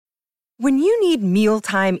When you need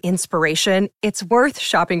mealtime inspiration, it's worth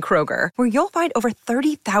shopping Kroger, where you'll find over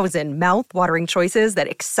 30,000 mouth-watering choices that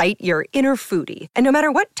excite your inner foodie. And no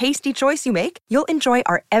matter what tasty choice you make, you'll enjoy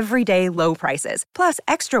our everyday low prices, plus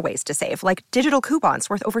extra ways to save, like digital coupons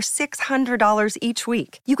worth over $600 each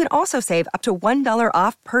week. You can also save up to $1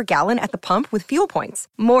 off per gallon at the pump with fuel points.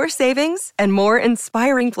 More savings and more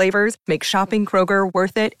inspiring flavors make shopping Kroger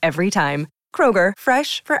worth it every time. Kroger,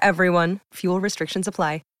 fresh for everyone. Fuel restrictions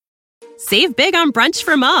apply. Save big on brunch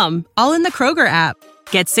for mom, all in the Kroger app.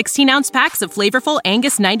 Get 16-ounce packs of flavorful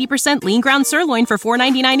Angus 90% lean ground sirloin for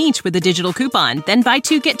 $4.99 each with a digital coupon. Then buy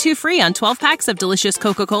 2, get 2 free on 12 packs of delicious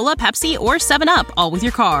Coca-Cola, Pepsi, or 7-Up, all with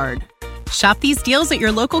your card. Shop these deals at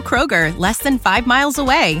your local Kroger, less than 5 miles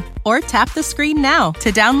away. Or tap the screen now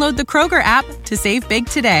to download the Kroger app to save big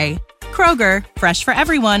today. Kroger, fresh for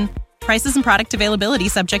everyone. Prices and product availability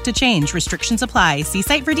subject to change. Restrictions apply. See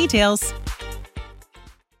site for details.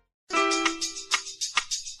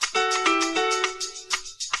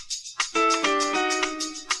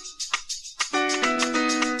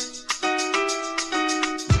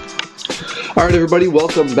 All right, everybody,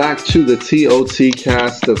 welcome back to the TOT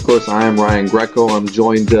Cast. Of course, I am Ryan Greco. I'm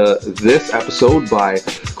joined this episode by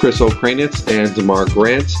Chris O'Kranitz and DeMar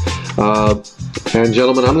Grant. And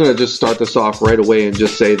gentlemen, I'm going to just start this off right away and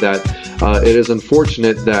just say that it is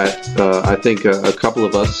unfortunate that I think a couple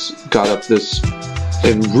of us got up this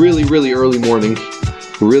in really, really early morning.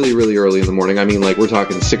 Really, really early in the morning. I mean, like, we're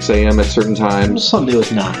talking 6 a.m. at certain times. Sunday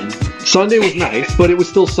was 9. Sunday was nice, but it was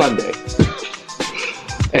still Sunday.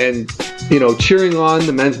 And, you know, cheering on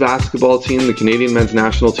the men's basketball team, the Canadian men's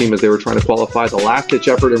national team, as they were trying to qualify the last-ditch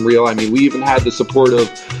effort in Rio. I mean, we even had the support of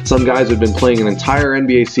some guys who had been playing an entire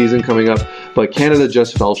NBA season coming up, but Canada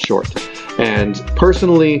just fell short. And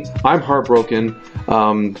personally, I'm heartbroken.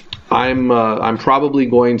 I'm probably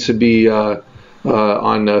going to be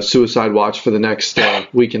on suicide watch for the next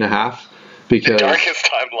week and a half. Because the darkest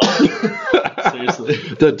timeline.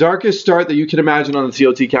 Seriously. The darkest start that you can imagine on the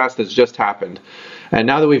TOT Cast has just happened. And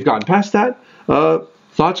now that we've gotten past that,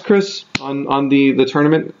 thoughts, Chris, on the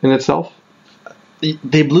tournament in itself?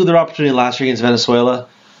 They blew their opportunity last year against Venezuela.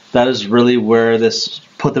 That is really where this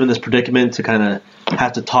put them in this predicament to kind of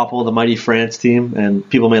have to topple the mighty France team. And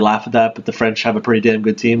people may laugh at that, but the French have a pretty damn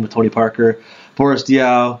good team with Tony Parker, Boris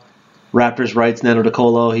Diaw, Raptors rights, Nando De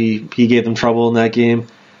Colo. He gave them trouble in that game.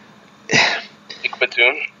 Nick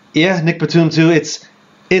Batum. Yeah, Nick Batum too.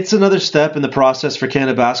 It's another step in the process for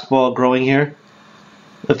Canada basketball growing here.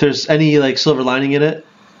 If there's any like silver lining in it,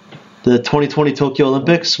 the 2020 Tokyo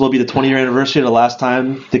Olympics will be the 20-year anniversary of the last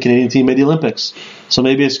time the Canadian team made the Olympics. So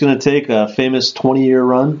maybe it's going to take a famous 20-year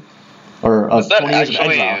run or a 20 years of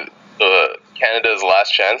exile. Canada's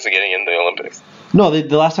last chance of getting in the Olympics? No,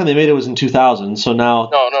 the last time they made it was in 2000. So now.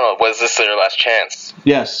 No. Was this their last chance?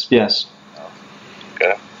 Yes.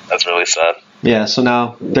 Okay, that's really sad. Yeah. So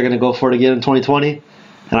now they're going to go for it again in 2020,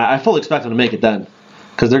 and I fully expect them to make it then.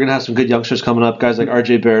 Because they're going to have some good youngsters coming up. Guys like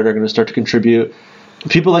R.J. Barrett are going to start to contribute.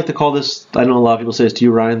 People like to call this, I know a lot of people say this to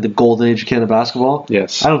you, Ryan, the golden age of Canada basketball.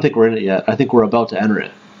 Yes. I don't think we're in it yet. I think we're about to enter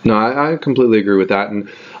it. No, I completely agree with that.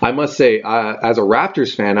 And I must say, as a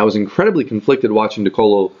Raptors fan, I was incredibly conflicted watching De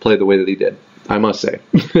Colo play the way that he did. I must say.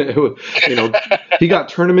 You know, he got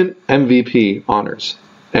tournament MVP honors.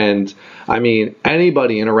 And, I mean,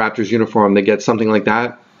 anybody in a Raptors uniform that gets something like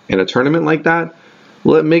that in a tournament like that,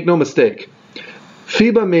 make no mistake.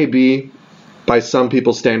 FIBA may be, by some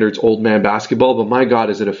people's standards, old man basketball, but my God,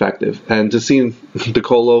 is it effective. And to see De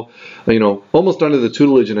Colo, you know, almost under the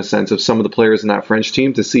tutelage, in a sense, of some of the players in that French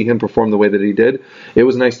team, to see him perform the way that he did, it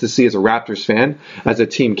was nice to see as a Raptors fan. As a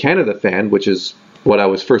Team Canada fan, which is what I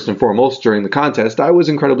was first and foremost during the contest, I was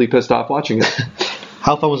incredibly pissed off watching it.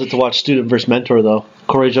 How fun was it to watch student versus mentor, though?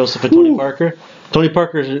 Corey Joseph and Tony Parker? Tony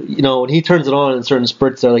Parker, you know, when he turns it on in certain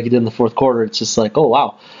spurts there like he did in the fourth quarter, it's just like, oh,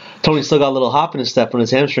 wow. Tony still got a little hop in his step when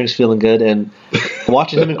his hamstring's feeling good, and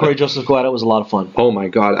watching him and Corey Joseph go at it was a lot of fun. Oh my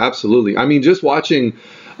God, absolutely! I mean, just watching,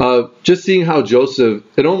 just seeing how Joseph,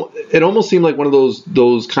 it almost seemed like one of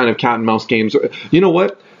those kind of cat and mouse games. You know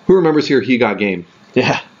what? Who remembers here? He got game.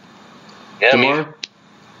 Yeah. DeMar.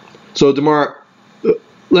 So DeMar,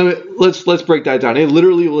 let's break that down. It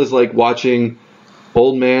literally was like watching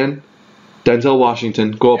old man Denzel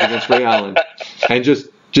Washington go up against Ray Allen, and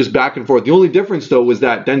just back and forth. The only difference, though, was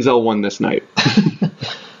that Denzel won this night.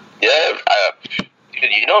 Yeah,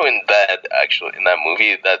 you know, in that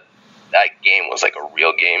movie, that game was like a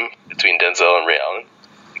real game between Denzel and Ray Allen.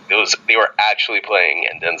 They were actually playing,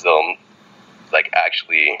 and Denzel, like,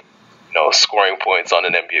 actually, you know, scoring points on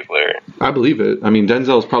an NBA player. I believe it. I mean,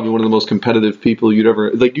 Denzel is probably one of the most competitive people you'd ever,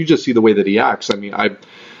 like, you just see the way that he acts. I mean,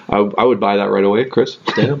 I would buy that right away, Chris.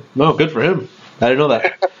 Damn. No, good for him. I didn't know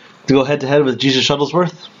that. To go head-to-head with Jesus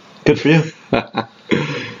Shuttlesworth, good for you.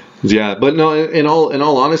 Yeah, but no, in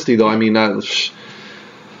all honesty, though, I mean,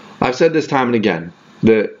 I've said this time and again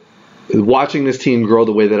that watching this team grow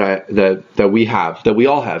the way that we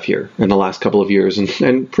all have here in the last couple of years,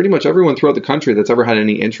 and pretty much everyone throughout the country that's ever had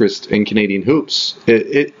any interest in Canadian hoops,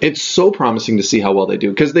 it's so promising to see how well they do,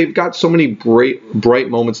 because they've got so many bright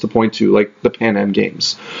moments to point to, like the Pan Am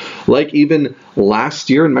Games, like even last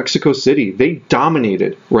year in Mexico City, they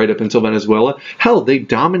dominated right up until Venezuela. Hell, they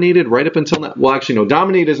dominated right up until well, actually, no,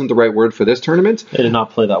 dominate isn't the right word for this tournament. They did not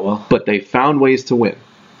play that well, but they found ways to win.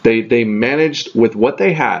 They managed with what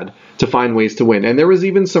they had to find ways to win. And there was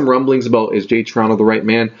even some rumblings about, is Jay Triano the right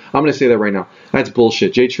man? I'm going to say that right now. That's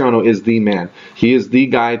bullshit. Jay Triano is the man. He is the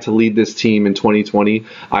guy to lead this team in 2020.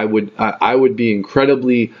 I would be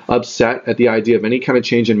incredibly upset at the idea of any kind of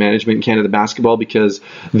change in management in Canada basketball, because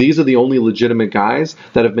these are the only legitimate guys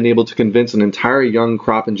that have been able to convince an entire young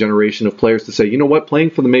crop and generation of players to say, you know what, playing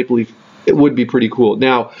for the Maple Leaf, it would be pretty cool.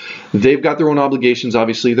 Now, they've got their own obligations,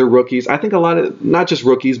 obviously. They're rookies. I think a lot of, not just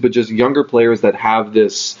rookies, but just younger players that have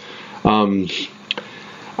this, I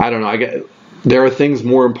don't know, there are things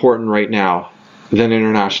more important right now than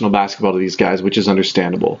international basketball to these guys, which is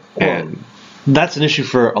understandable. And that's an issue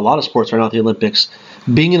for a lot of sports right now at the Olympics.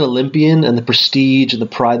 Being an Olympian and the prestige and the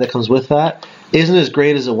pride that comes with that isn't as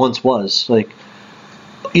great as it once was. Like,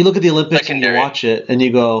 you look at the Olympics and you watch it and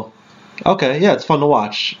you go, okay, yeah, it's fun to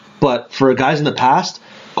watch. But for guys in the past,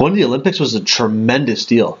 going to the Olympics was a tremendous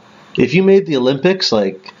deal. If you made the Olympics,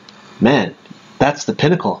 like, man, that's the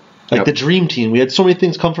pinnacle. Like the dream team. We had so many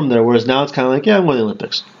things come from there, whereas now it's kind of like, yeah, I'm going to the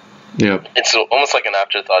Olympics. Yeah. It's almost like an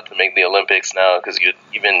afterthought to make the Olympics now, because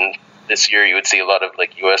even this year you would see a lot of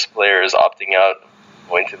like U.S. players opting out,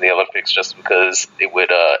 going to the Olympics just because it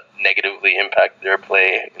would negatively impact their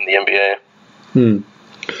play in the NBA.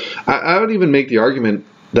 I would even make the argument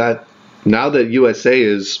that now that USA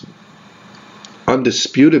is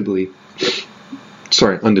undisputedly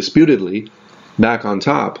back on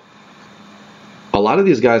top, a lot of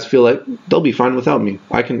these guys feel like they'll be fine without me.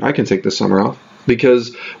 I can take this summer off.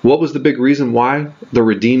 Because what was the big reason why the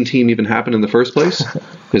Redeem team even happened in the first place?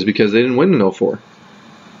 Is because they didn't win in 04.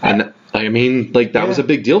 And I mean, like, that was a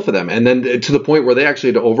big deal for them. And then to the point where they actually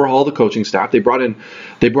had to overhaul the coaching staff. They brought in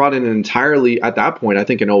an entirely, at that point, I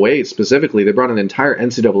think in 08 specifically, they brought an entire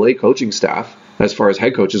NCAA coaching staff as far as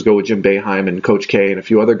head coaches go, with Jim Boeheim and Coach K and a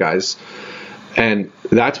few other guys. And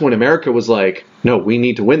that's when America was like, no, we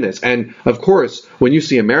need to win this. And of course, when you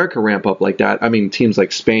see America ramp up like that, I mean, teams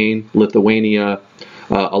like Spain, Lithuania,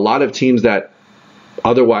 a lot of teams that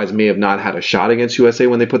otherwise may have not had a shot against USA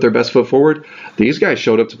when they put their best foot forward, these guys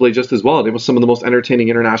showed up to play just as well. It was some of the most entertaining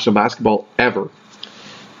international basketball ever.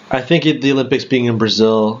 I think the Olympics being in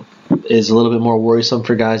Brazil is a little bit more worrisome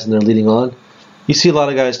for guys and they're leading on. You see a lot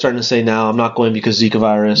of guys starting to say now, I'm not going because Zika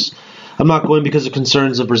virus. I'm not going because of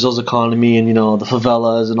concerns of Brazil's economy and, the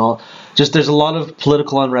favelas and all. Just there's a lot of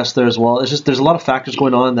political unrest there as well. It's just there's a lot of factors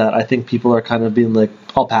going on that I think people are kind of being like,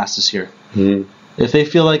 I'll pass this year. If they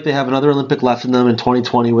feel like they have another Olympic left in them in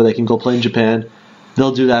 2020 where they can go play in Japan,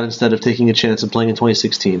 they'll do that instead of taking a chance of playing in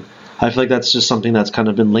 2016. I feel like that's just something that's kind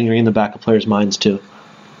of been lingering in the back of players' minds too.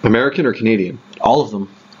 American or Canadian? All of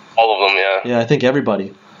them. All of them, yeah. Yeah, I think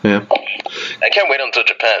everybody. Yeah. I can't wait until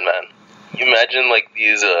Japan, man. Can you imagine like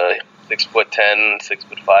these 6'10",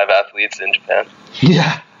 6'5" athletes in Japan?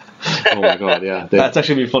 Yeah. Oh my God, yeah. That's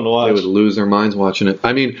actually going to be fun to watch. They would lose their minds watching it.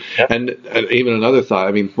 I mean, and even another thought,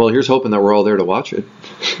 I mean, well, here's hoping that we're all there to watch it.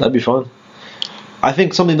 That'd be fun. I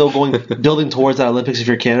think something, though, building towards that Olympics, if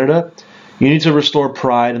you're Canada, you need to restore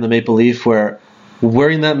pride in the Maple Leaf, where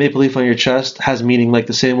wearing that Maple Leaf on your chest has meaning like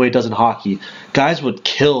the same way it does in hockey. Guys would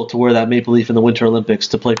kill to wear that Maple Leaf in the Winter Olympics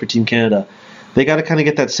to play for Team Canada. They got to kind of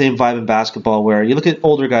get that same vibe in basketball, where you look at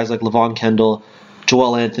older guys like Levon Kendall,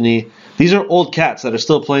 Joel Anthony. These are old cats that are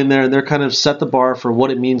still playing there, and they're kind of set the bar for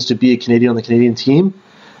what it means to be a Canadian on the Canadian team.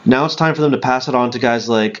 Now it's time for them to pass it on to guys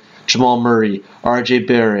like Jamal Murray, RJ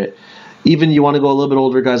Barrett. Even you want to go a little bit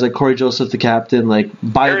older, guys like Corey Joseph, the captain. Like,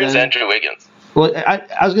 Where is Andrew Wiggins? Well, I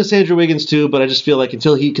was going to say Andrew Wiggins too, but I just feel like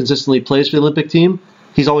until he consistently plays for the Olympic team,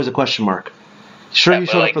 he's always a question mark. Sure, he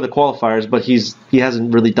showed up for the qualifiers, but he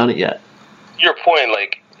hasn't really done it yet. Your point,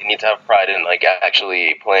 like, you need to have pride in like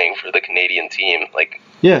actually playing for the Canadian team. Like,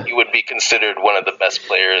 yeah, you would be considered one of the best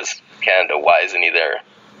players in Canada. Why isn't he there?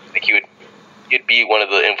 Like, you'd be one of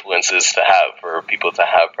the influences to have for people to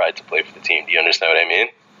have pride to play for the team. Do you understand what I mean?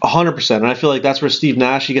 100%. And I feel like that's where Steve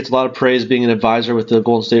Nash, he gets a lot of praise being an advisor with the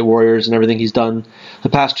Golden State Warriors and everything he's done the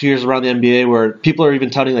past 2 years around the NBA, where people are even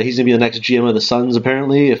touting that he's going to be the next GM of the Suns,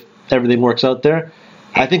 apparently, if everything works out there.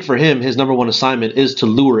 I think for him, his number one assignment is to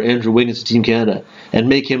lure Andrew Wiggins to Team Canada and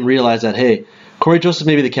make him realize that, hey, Corey Joseph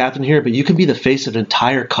may be the captain here, but you can be the face of an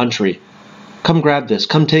entire country. Come grab this.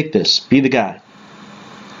 Come take this. Be the guy.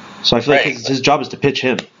 So I feel like his job is to pitch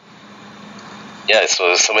him. Yeah,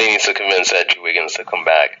 so somebody needs to convince Andrew Wiggins to come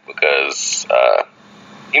back because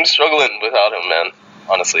team's struggling without him, man.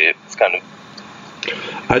 Honestly, it's kind of...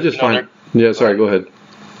 I just find... Yeah, sorry, go ahead.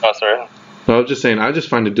 Oh, sorry. I was just saying, I just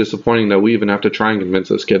find it disappointing that we even have to try and convince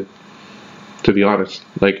this kid, to be honest.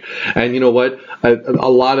 Like, and you know what? A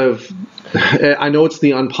lot of... I know it's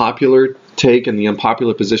the unpopular take and the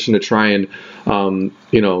unpopular position to try and,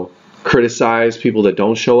 criticize people that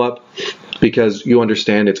don't show up because you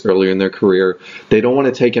understand it's earlier in their career. They don't want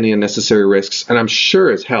to take any unnecessary risks. And I'm sure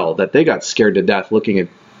as hell that they got scared to death looking at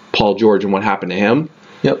Paul George and what happened to him.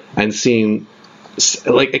 Yep. And seeing,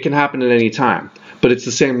 like, it can happen at any time. But it's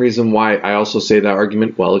the same reason why I also say that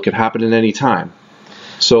argument, well, it could happen at any time.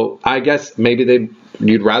 So I guess maybe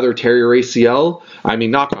you'd rather tear your ACL. I mean,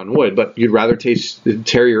 knock on wood, but you'd rather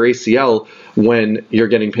tear your ACL when you're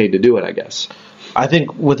getting paid to do it, I guess. I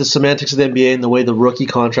think with the semantics of the NBA and the way the rookie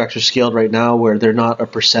contracts are scaled right now, where they're not a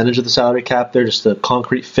percentage of the salary cap, they're just a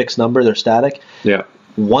concrete fixed number, they're static. Yeah.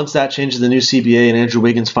 Once that changes the new CBA and Andrew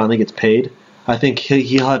Wiggins finally gets paid, I think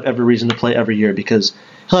he'll have every reason to play every year because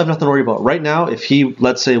he'll have nothing to worry about. Right now, if he,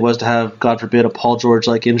 let's say, was to have, God forbid, a Paul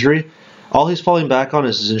George-like injury, all he's falling back on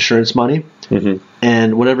is his insurance money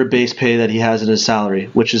and whatever base pay that he has in his salary,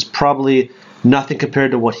 which is probably nothing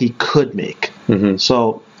compared to what he could make.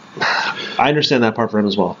 So I understand that part for him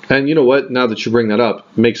as well. And you know what? Now that you bring that up,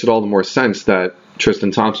 it makes it all the more sense that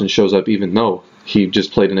Tristan Thompson shows up even though he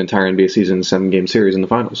just played an entire NBA season in a 7-game series in the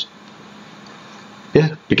finals.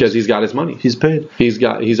 Yeah. Because he's got his money. He's paid. He's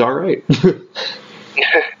all right.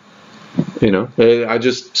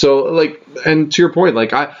 And to your point,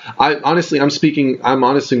 like I honestly, I'm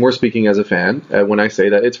honestly more speaking as a fan when I say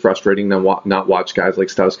that it's frustrating to not watch guys like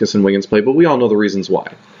Stauskas and Wiggins play, but we all know the reasons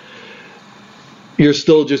why. You're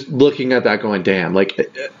still just looking at that going, damn,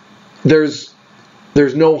 like there's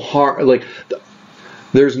no harm, like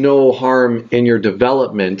there's no harm in your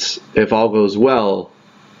development if all goes well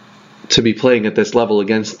to be playing at this level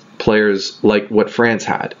against players like what France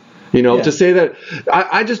had. To say that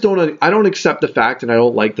I just don't accept the fact, and I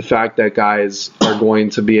don't like the fact that guys are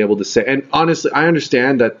going to be able to say, and honestly, I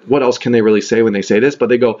understand that what else can they really say when they say this, but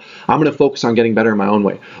they go, I'm going to focus on getting better in my own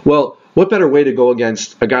way. Well, what better way to go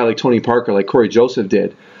against a guy like Tony Parker, like Corey Joseph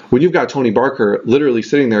did, when you've got Tony Parker literally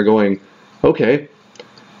sitting there going, okay,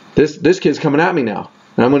 this kid's coming at me now,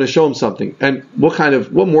 and I'm going to show him something. And what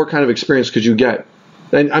more kind of experience could you get?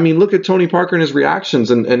 And I mean, look at Tony Parker and his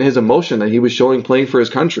reactions and his emotion that he was showing playing for his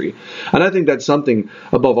country. And I think that's something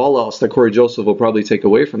above all else that Corey Joseph will probably take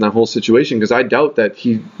away from that whole situation, because I doubt that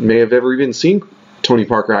he may have ever even seen Tony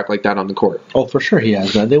Parker act like that on the court. Oh, for sure he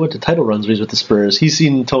has, man. They went to title runs when he was with the Spurs. He's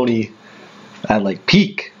seen Tony at like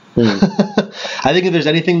peak. I think if there's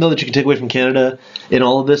anything though that you can take away from Canada in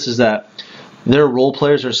all of this is that their role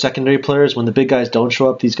players or secondary players, when the big guys don't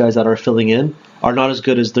show up, these guys that are filling in are not as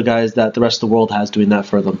good as the guys that the rest of the world has doing that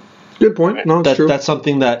for them. Good point. No, it's true. That's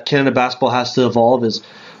something that Canada basketball has to evolve. Is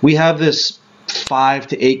we have this 5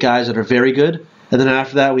 to 8 guys that are very good, and then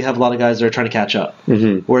after that we have a lot of guys that are trying to catch up.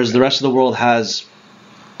 Whereas the rest of the world has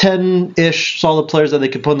 10-ish solid players that they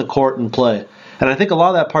can put in the court and play. And I think a lot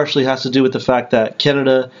of that partially has to do with the fact that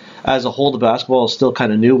Canada as a whole, the basketball is still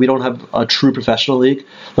kind of new. We don't have a true professional league.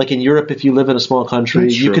 Like in Europe, if you live in a small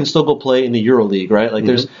country, you can still go play in the Euro League, right? Like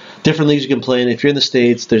there's different leagues you can play in. If you're in the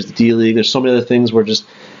States, there's the D League. There's so many other things where just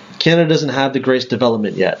Canada doesn't have the greatest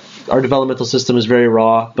development yet. Our developmental system is very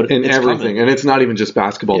raw, but in it's everything, coming. And it's not even just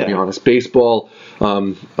basketball, to be honest. Baseball,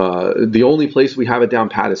 the only place we have it down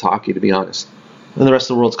pat is hockey, to be honest. And the rest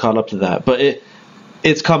of the world's caught up to that, but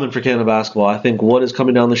it's coming for Canada basketball. I think what is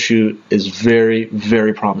coming down the chute is very,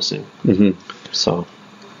 very promising. So,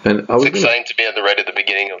 and it's exciting to be at the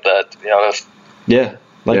beginning of that, to be honest. Yeah,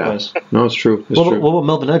 likewise. Yeah. No, it's true. What about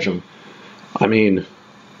Melvin Edgem? I mean,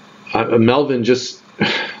 Melvin just...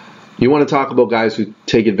 You want to talk about guys who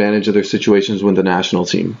take advantage of their situations with the national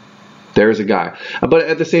team. There's a guy. But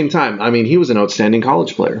at the same time, I mean, he was an outstanding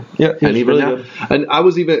college player. Yeah, he was even really now, good. And I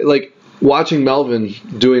was even, like... Watching Melvin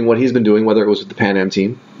doing what he's been doing, whether it was with the Pan Am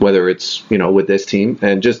team, whether it's with this team,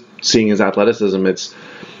 and just seeing his athleticism,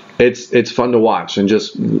 it's fun to watch. And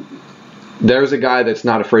just there's a guy that's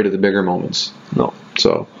not afraid of the bigger moments. No.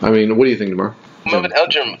 So I mean, what do you think, Demar? Melvin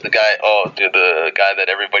Edgem, the guy that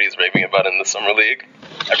everybody's raving about in the summer league.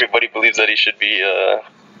 Everybody believes that he should be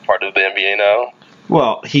part of the NBA now.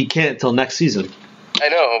 Well, he can't till next season. I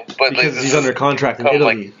know, but because he's under contract in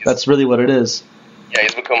Italy. That's really what it is. Yeah,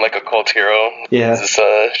 he's become like a cult hero. Yeah. His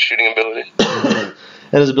shooting ability.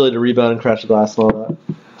 And his ability to rebound and crash the glass and all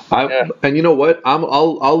that. And you know what?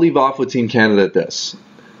 I'll leave off with Team Canada at this.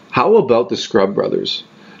 How about the Scrub Brothers?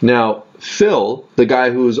 Now, Phil, the guy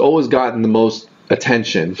who's always gotten the most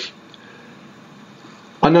attention,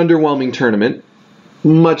 an underwhelming tournament.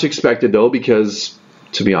 Much expected, though, because,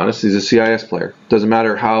 to be honest, he's a CIS player. Doesn't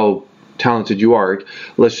matter how talented you are.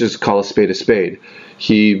 Let's just call a spade a spade.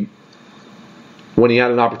 When he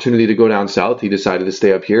had an opportunity to go down south, he decided to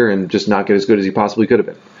stay up here and just not get as good as he possibly could have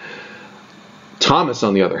been. Thomas,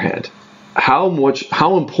 on the other hand, how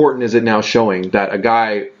important is it now showing that a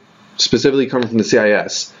guy specifically coming from the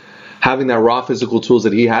CIS, having that raw physical tools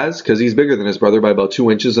that he has, because he's bigger than his brother by about 2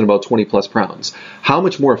 inches and about 20 plus pounds. How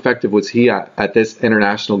much more effective was he at this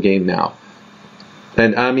international game now?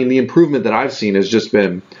 And I mean, the improvement that I've seen has just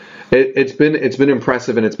been, it's been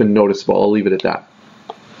impressive and it's been noticeable. I'll leave it at that.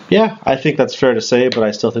 Yeah, I think that's fair to say, but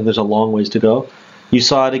I still think there's a long ways to go. You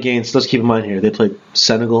saw it against, let's keep in mind here, they played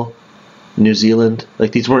Senegal, New Zealand.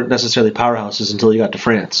 Like, these weren't necessarily powerhouses until you got to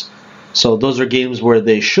France. So those are games where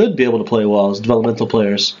they should be able to play well as developmental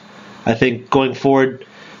players. I think going forward,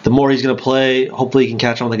 the more he's going to play, hopefully he can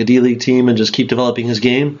catch on like a D-League team and just keep developing his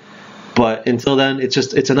game. But until then,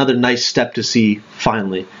 it's another nice step to see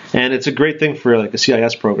finally. And it's a great thing for like a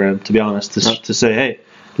CIS program, to be honest, to say, hey,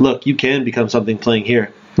 look, you can become something playing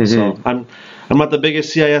here. Mm-hmm. So I'm not the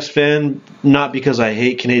biggest CIS fan, not because I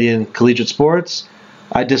hate Canadian collegiate sports.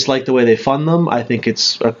 I dislike the way they fund them. I think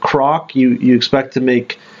it's a crock. You expect to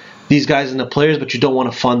make these guys into players, but you don't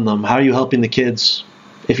want to fund them. How are you helping the kids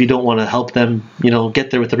if you don't want to help them,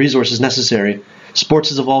 get there with the resources necessary? Sports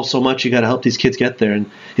has evolved so much, you got to help these kids get there.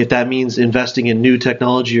 And if that means investing in new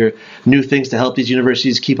technology or new things to help these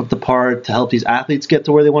universities keep up the par, to help these athletes get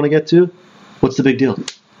to where they want to get to, what's the big deal?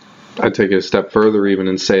 I'd take it a step further even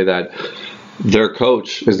and say that their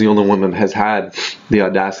coach is the only one that has had the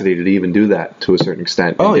audacity to even do that to a certain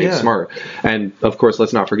extent. Dave Smart. And, of course,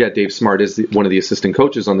 let's not forget, Dave Smart is one of the assistant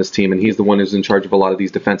coaches on this team, and he's the one who's in charge of a lot of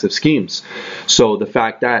these defensive schemes. So the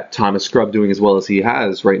fact that Thomas Scrub doing as well as he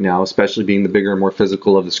has right now, especially being the bigger and more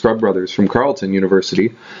physical of the Scrub brothers from Carleton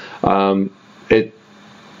University,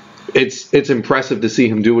 it's impressive to see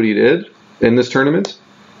him do what he did in this tournament.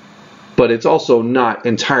 But it's also not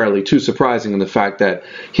entirely too surprising in the fact that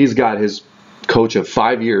he's got his coach of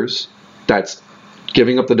 5 years that's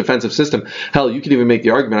giving up the defensive system. Hell, you could even make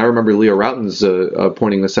the argument, I remember Leo Routens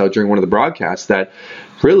pointing this out during one of the broadcasts, that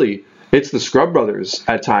really it's the Scrub brothers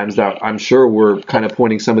at times that I'm sure were kind of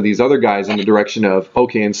pointing some of these other guys in the direction of,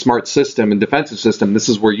 okay, in smart system and defensive system, this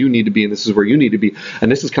is where you need to be and this is where you need to be.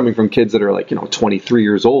 And this is coming from kids that are like, 23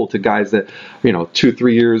 years old to guys that,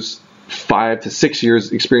 2-3 years, 5 to 6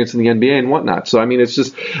 years experience in the NBA and whatnot. So, I mean,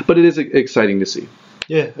 but it is exciting to see.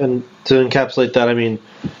 Yeah, and to encapsulate that, I mean,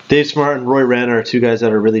 Dave Smart and Roy Rana are two guys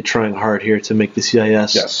that are really trying hard here to make the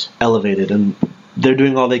CIS elevated, and they're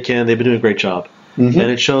doing all they can. They've been doing a great job. Mm-hmm.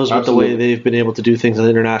 And it shows with the way they've been able to do things at the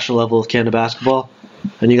international level with Canada basketball,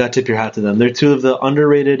 and you got to tip your hat to them. They're two of the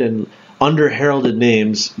underrated and under-heralded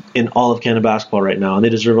names in all of Canada basketball right now, and they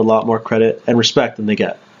deserve a lot more credit and respect than they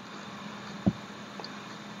get.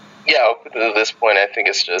 Yeah, up to this point, I think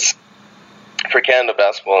it's just, for Canada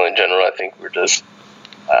basketball in general, I think we're just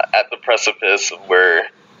at the precipice of where,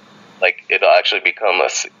 like, it'll actually become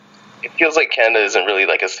it feels like Canada isn't really,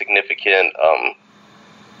 like, a significant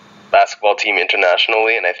basketball team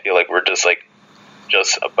internationally, and I feel like we're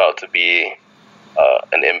just about to be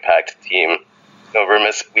an impact team.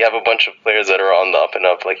 We have a bunch of players that are on the up and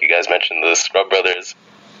up, like you guys mentioned, the Scrub brothers,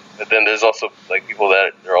 but then there's also, like,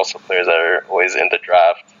 there are also players that are always in the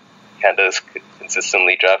draft. Canada's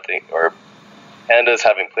consistently drafting, or Canada's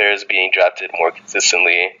having players being drafted more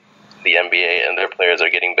consistently in the NBA, and their players are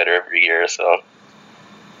getting better every year. So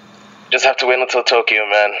just have to wait until Tokyo,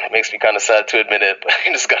 man. It makes me kind of sad to admit it, but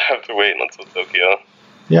I just gotta have to wait until Tokyo.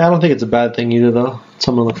 Yeah, I don't think it's a bad thing either, though. It's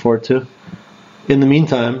something to look forward to. In the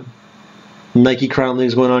meantime, Nike Crown League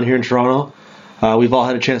is going on here in Toronto. We've all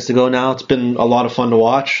had a chance to go now. It's been a lot of fun to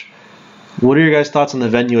watch. What are your guys' thoughts on the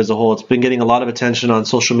venue as a whole? It's been getting a lot of attention on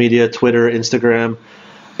social media, Twitter, Instagram.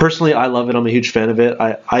 Personally, I love it. I'm a huge fan of it.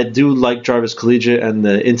 I do like Jarvis Collegiate and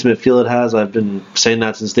the intimate feel it has. I've been saying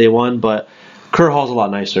that since day one, but Kerr Hall's a lot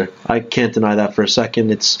nicer. I can't deny that for a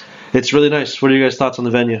second. It's really nice. What are your guys' thoughts on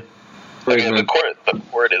the venue? I mean, the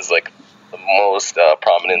court is like the most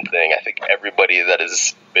prominent thing. I think everybody that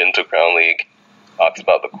has been to Crown League talks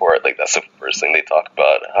about the court. Like, that's the first thing they talk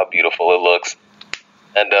about, how beautiful it looks.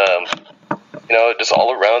 And just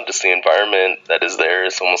all around, just the environment that is there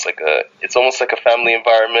is almost like a family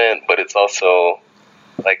environment, but it's also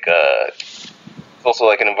like it's also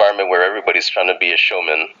like an environment where everybody's trying to be a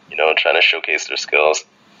showman, trying to showcase their skills.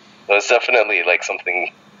 So it's definitely like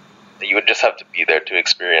something that you would just have to be there to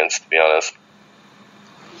experience, to be honest.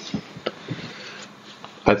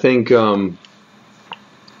 I think, in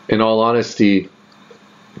all honesty,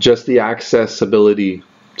 just the accessibility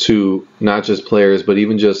to not just players, but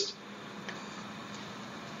even just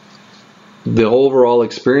the overall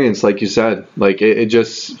experience, like you said, like it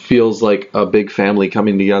just feels like a big family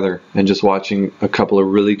coming together and just watching a couple of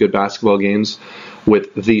really good basketball games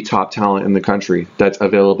with the top talent in the country that's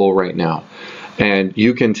available right now. And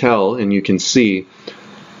you can tell and you can see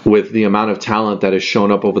with the amount of talent that has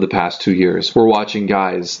shown up over the past 2 years. We're watching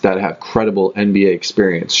guys that have credible NBA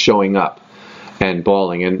experience showing up and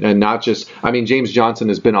balling, and not just, I mean, James Johnson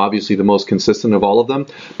has been obviously the most consistent of all of them,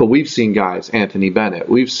 but we've seen guys, Anthony Bennett,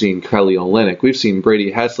 we've seen Kelly Olynyk, we've seen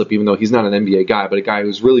Brady Heslip, even though he's not an NBA guy, but a guy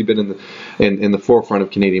who's really been in the forefront of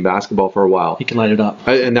Canadian basketball for a while. He can light it up.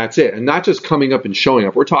 And that's it. And not just coming up and showing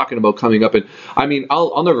up. We're talking about coming up and, I mean,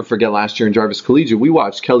 I'll never forget last year in Jarvis Collegiate, we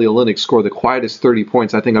watched Kelly Olynyk score the quietest 30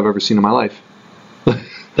 points I think I've ever seen in my life.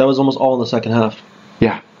 That was almost all in the second half.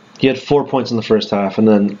 Yeah. He had 4 points in the first half, and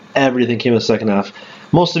then everything came in the second half.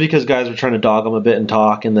 Mostly because guys were trying to dog him a bit and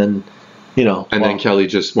talk, and then, then Kelly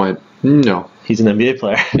just went, no. He's an NBA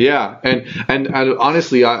player. Yeah, and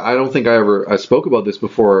honestly, I don't think I spoke about this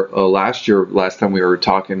before last time we were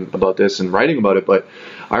talking about this and writing about it, but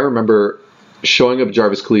I remember showing up at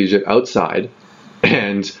Jarvis Collegiate outside,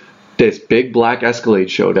 and this big black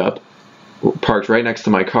Escalade showed up, parked right next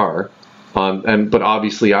to my car. But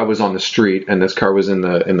obviously I was on the street and this car was in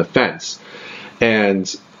the fence,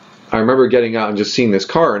 and I remember getting out and just seeing this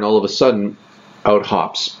car, and all of a sudden out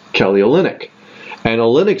hops Kelly Olynyk, and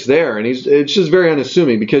Olynyk's there, and it's just very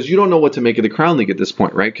unassuming because you don't know what to make of the Crown League at this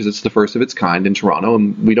point, right? Because it's the first of its kind in Toronto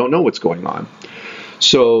and we don't know what's going on.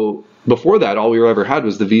 So before that, all we ever had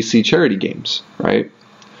was the VC charity games, right?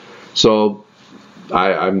 So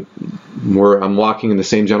I'm walking in the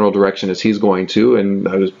same general direction as he's going to, and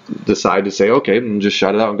I just decide to say, okay, and just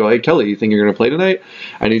shout it out and go, hey, Kelly, you think you're going to play tonight?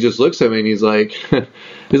 And he just looks at me and he's like, I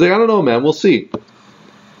don't know, man, we'll see.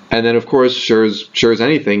 And then, of course, sure as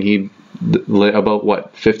anything,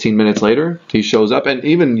 about 15 minutes later, he shows up, and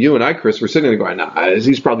even you and I, Chris, were sitting there going, nah,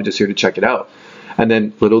 he's probably just here to check it out. And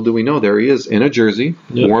then little do we know, there he is in a jersey,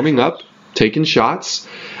 warming up, taking shots.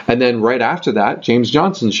 And then right after that, James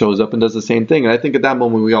Johnson shows up and does the same thing. And I think at that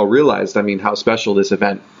moment we all realized, how special this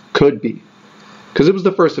event could be. Because it was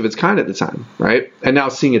the first of its kind at the time, right? And now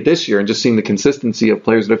seeing it this year and just seeing the consistency of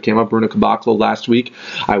players that have came up, Bruno Caboclo last week.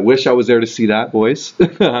 I wish I was there to see that, boys.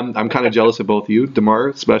 I'm kind of jealous of both of you, DeMar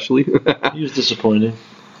especially. He was disappointing.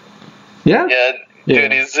 Yeah? Yeah,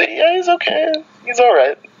 dude, he's okay. He's all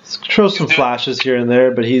right. Shows some flashes here and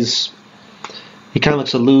there, but he kind of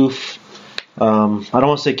looks aloof. I don't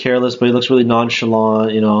want to say careless, but he looks really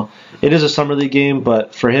nonchalant. It is a summer league game,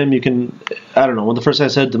 but for him, I don't know. When the first thing I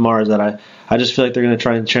said to DeMar is that I just feel like they're going to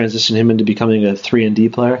try and transition him into becoming a 3-and-D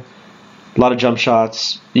player. A lot of jump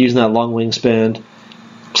shots, using that long wingspan,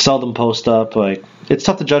 seldom post up. Like, it's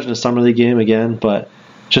tough to judge in a summer league game again, but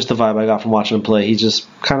just the vibe I got from watching him play, he's just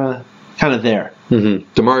kind of there. Mm-hmm.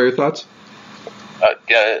 DeMar, your thoughts?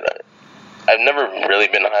 Yeah, I've never really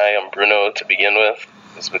been high on Bruno to begin with.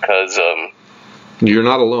 It's because you're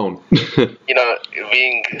not alone.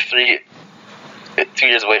 Being 2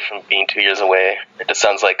 years away from being 2 years away, it just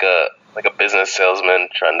sounds like a business salesman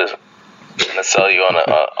trying to sell you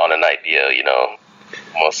on an idea.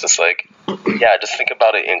 Almost just like, yeah, just think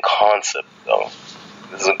about it in concept though.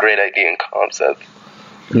 This is a great idea in concept.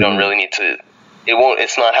 You don't really need to.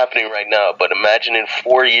 It's not happening right now, but imagine in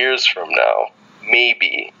 4 years from now,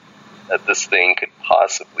 maybe that this thing could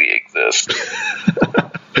possibly exist.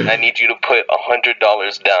 I need you to put $100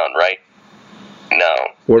 down right now.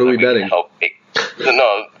 What are we betting?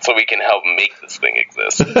 So we can help make this thing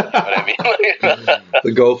exist. You know what I mean?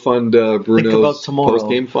 The GoFund Bruno's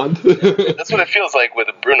post-game fund. That's what it feels like with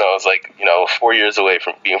Bruno. It's like 4 years away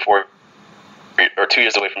from being 2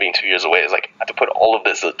 years away from being 2 years away. It's like I have to put all of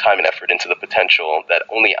this time and effort into the potential that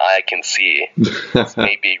only I can see.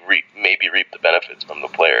 maybe reap the benefits from the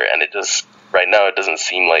player, and it just right now it doesn't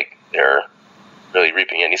seem like they're really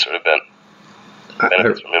reaping any sort of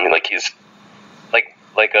benefits from him. I mean, like he's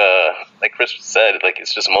like Chris said, like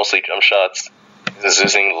it's just mostly jump shots. He's just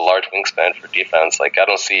using large wingspan for defense. Like I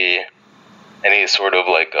don't see any sort of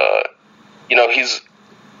he's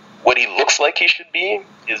what he looks like he should be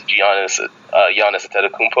is Giannis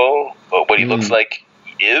Antetokounmpo, but what he looks like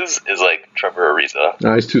he is like Trevor Ariza.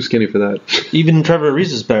 No, he's too skinny for that. Even Trevor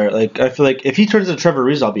Ariza's better. Like I feel like if he turns into Trevor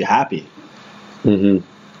Ariza, I'll be happy. Mm-hmm.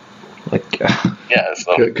 Like, Yeah,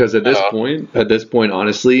 so Because at this point,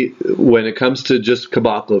 honestly, when it comes to just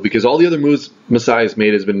Caboclo, because all the other moves Masai's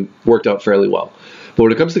made has been worked out fairly well. But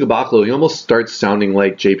when it comes to Caboclo, he almost starts sounding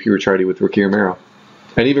like JP Ricciardi with Ricky Romero.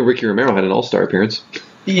 And even Ricky Romero had an all-star appearance.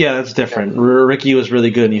 yeah, that's different. Ricky was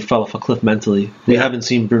really good, and he fell off a cliff mentally. We haven't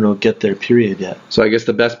seen Bruno get there, period, yet. So I guess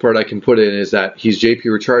the best part I can put in is that he's JP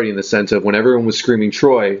Ricciardi in the sense of when everyone was screaming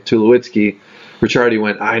Troy to Tulowitzki, Ricciardi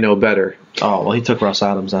went, I know better. Oh, well, he took Ross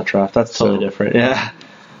Adams that draft. That's totally different. Yeah.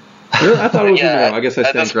 Really? I thought it was Yeah, Romero. I guess I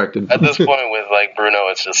stand corrected. At this point with like Bruno,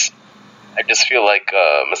 I just feel like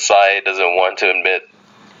Masai doesn't want to admit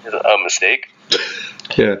a mistake.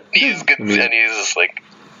 Yeah. He's good, and he's just like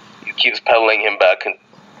he keeps peddling him back and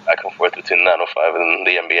forth between 905 and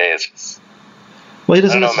the NBA. It's just, Well, he I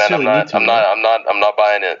doesn't don't know, man. necessarily need to. I'm not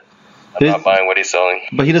buying it. I'm not buying what he's selling.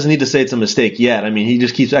 But he doesn't need to say it's a mistake yet. I mean, he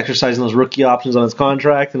just keeps exercising those rookie options on his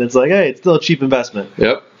contract, and it's like, hey, it's still a cheap investment.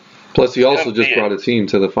 Yep. Plus, he also just Yeah. brought a team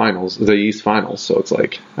to the finals, the East Finals. So it's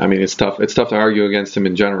like, I mean, it's tough. It's tough to argue against him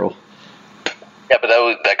in general. Yeah, but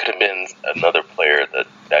that could have been another player that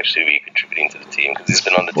would actually be contributing to the team because he's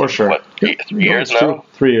been on the For team sure. for what, three years it's now. true.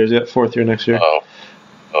 3 years, yeah, 4th year next year. Oh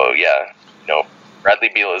yeah.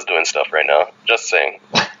 Bradley Beal is doing stuff right now. Just saying.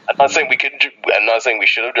 I'm not saying we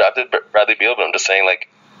should have drafted Bradley Beal, but I'm just saying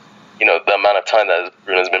the amount of time that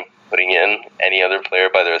Bruno's been putting in, any other player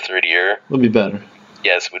by their third year, Would be better.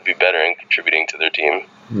 yes, would be better in contributing to their team.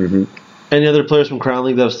 Mm-hmm. Any other players from Crown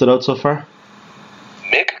League that have stood out so far?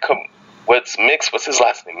 What's his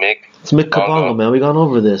last name? Mick? It's Mick Kabongo, man. We gone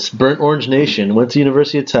over this. Burnt Orange Nation. Went to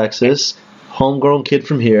University of Texas. Homegrown kid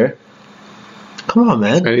from here. Come on,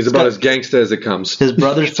 man. And he's about as gangsta as it comes. His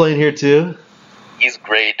brother's playing here, too. He's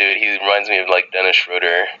great, dude. He reminds me of like Dennis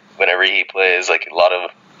Schroeder whenever he plays. Like a lot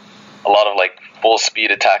of like full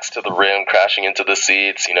speed attacks to the rim, crashing into the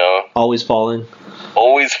seats. Always falling.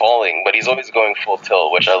 Always falling, but he's always going full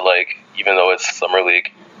tilt, which I like. Even though it's summer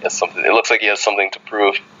league, it looks like he has something to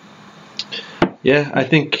prove. Yeah, I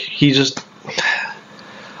think he just...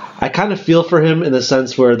 I kind of feel for him in the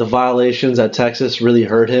sense where the violations at Texas really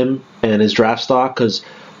hurt him and his draft stock, because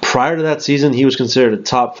prior to that season, he was considered a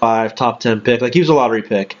top 5, top 10 pick. Like, he was a lottery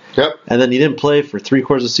pick. Yep. And then he didn't play for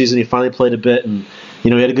 3/4 of the season. He finally played a bit, and he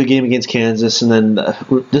had a good game against Kansas. And then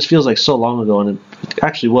this feels like so long ago, and it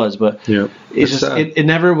actually was, but Yeah. it's just it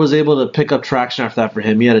never was able to pick up traction after that for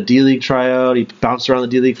him. He had a D-League tryout. He bounced around the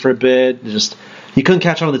D-League for a bit. He couldn't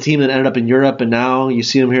catch on to the team and ended up in Europe, and now you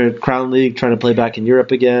see him here at Crown League trying to play back in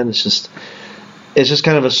Europe again. It's just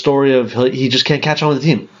kind of a story of he just can't catch on to the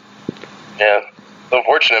team. Yeah, it's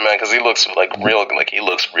unfortunate, man, because he looks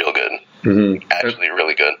real good. Mm-hmm. Actually,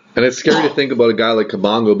 really good. And it's scary to think about a guy like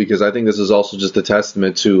Kabongo, because I think this is also just a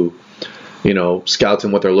testament to, scouts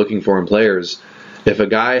and what they're looking for in players. If a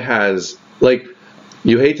guy has,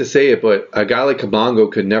 you hate to say it, but a guy like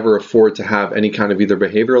Kabongo could never afford to have any kind of either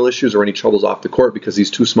behavioral issues or any troubles off the court because he's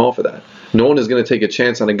too small for that. No one is going to take a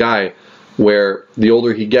chance on a guy where the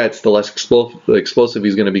older he gets, the less explosive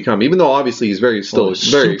he's going to become. Even though obviously he's very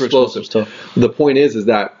explosive. Stuff. The point is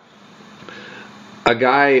that a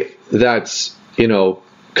guy that's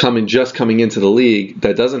coming into the league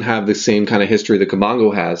that doesn't have the same kind of history that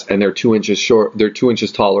Kabongo has, and they're 2 inches short, they're 2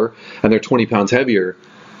 inches taller, and they're 20 pounds heavier.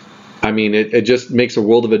 I mean, it just makes a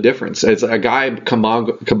world of a difference. It's a guy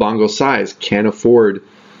Kabongo's size can't afford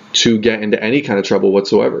to get into any kind of trouble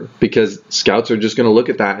whatsoever, because scouts are just going to look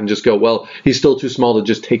at that and just go, well, he's still too small to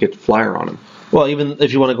just take a flyer on him. Well, even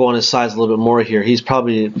if you want to go on his size a little bit more here, he's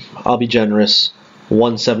probably, I'll be generous,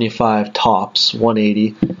 175 tops,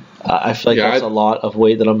 180. I feel like that's a lot of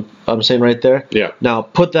weight that I'm saying right there. Yeah. Now,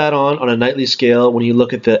 put that on a nightly scale when you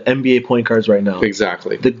look at the NBA point guards right now.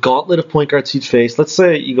 Exactly. The gauntlet of point guards he'd face. Let's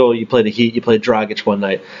say you play the Heat, you play Dragic one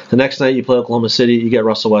night. The next night you play Oklahoma City, you get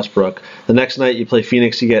Russell Westbrook. The next night you play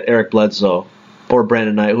Phoenix, you get Eric Bledsoe or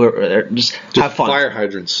Brandon Knight. Whoever, just have fun. Fire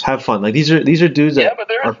hydrants. Have fun. Like these are dudes that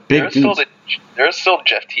are big dudes. There's still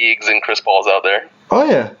Jeff Teagues and Chris Paul's out there. Oh,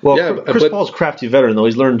 yeah. Well, Chris Paul's a crafty veteran, though.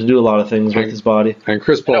 He's learned to do a lot of things with his body. And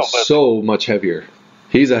Chris Paul's so much heavier.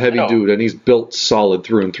 He's a heavy dude, and he's built solid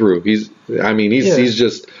through and through. He's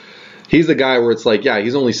the guy where it's like,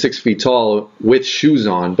 he's only 6 feet tall with shoes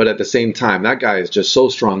on, but at the same time, that guy is just so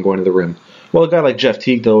strong going to the rim. Well, a guy like Jeff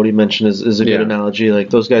Teague, though, what he mentioned is a good analogy. Like,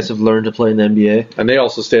 those guys have learned to play in the NBA. And they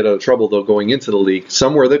also stayed out of trouble, though, going into the league,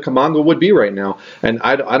 somewhere that Kabongo would be right now. And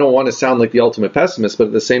I don't want to sound like the ultimate pessimist, but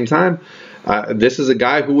at the same time, this is a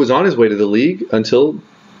guy who was on his way to the league until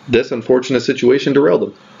this unfortunate situation derailed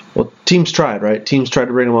him. Well, teams tried, right? Teams tried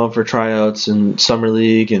to bring him on for tryouts in Summer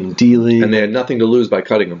League and D-League. And they had nothing to lose by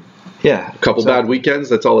cutting him. Yeah. A couple bad weekends,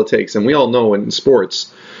 that's all it takes. And we all know in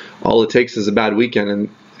sports, all it takes is a bad weekend,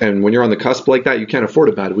 And when you're on the cusp like that, you can't afford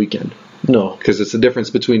a bad weekend. No. Because it's the difference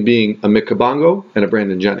between being a Mick Kabongo and a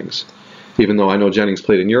Brandon Jennings. Even though I know Jennings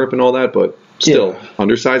played in Europe and all that, but still,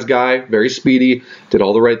 undersized guy, very speedy, did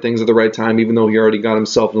all the right things at the right time, even though he already got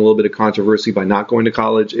himself in a little bit of controversy by not going to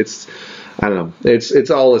college. I don't know. It's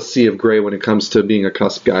all a sea of gray when it comes to being a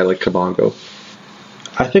cusp guy like Kabongo.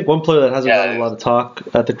 I think one player that hasn't gotten a lot of talk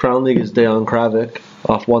at the Crown League is Dejan Kravic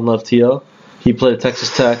off One Love TO. He played at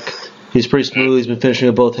Texas Tech. He's pretty smooth. He's been finishing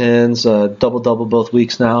with both hands, double-double both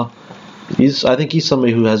weeks now. I think he's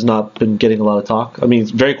somebody who has not been getting a lot of talk. I mean,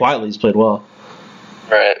 very quietly, he's played well.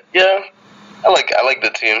 Right. Yeah. I like the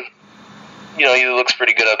team. You know, he looks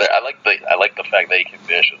pretty good out there. I like the fact that he can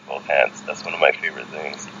finish with both hands. That's one of my favorite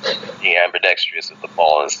things. Being ambidextrous with the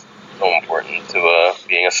ball is so important to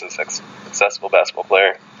being a successful basketball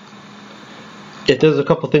player. If there's a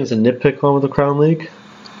couple things to nitpick on with the Crown League.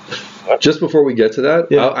 Just before we get to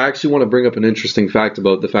that, I actually want to bring up an interesting fact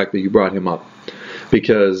about the fact that you brought him up.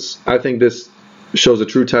 Because I think this shows a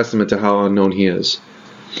true testament to how unknown he is.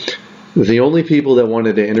 The only people that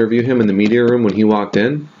wanted to interview him in the media room when he walked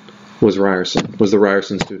in was the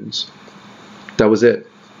Ryerson students. That was it.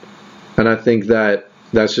 And I think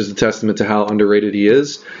that's just a testament to how underrated he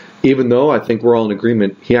is. Even though I think we're all in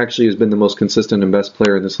agreement, he actually has been the most consistent and best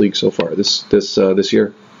player in this league so far this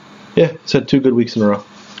year. Yeah, he's had 2 good weeks in a row.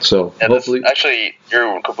 So hopefully, actually,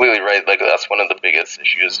 you're completely right. Like, that's one of the biggest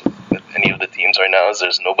issues with any of the teams right now is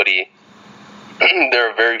there's nobody. There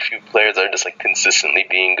are very few players that are just like consistently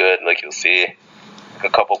being good. Like, you'll see a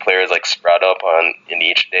couple players like sprout up in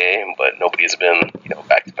each day, but nobody's been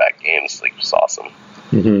back-to-back games. Like, just awesome.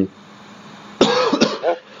 Mm-hmm.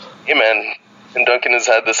 Yeah. Hey man, Tim Duncan has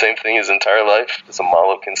had the same thing his entire life. It's a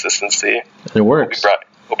model of consistency. It works.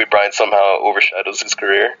 Kobe Bryant somehow overshadows his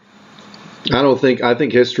career. I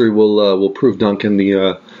think history will prove Duncan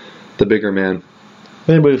the bigger man.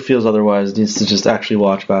 Anybody who feels otherwise needs to just actually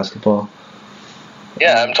watch basketball.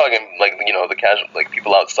 Yeah, I'm talking like the casual, like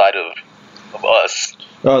people outside of us.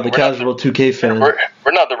 Oh, the casual 2K fan. We're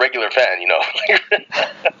not the regular fan,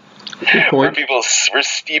 We're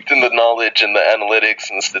steeped in the knowledge and the analytics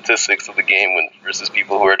and the statistics of the game versus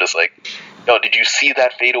people who are just like, yo, did you see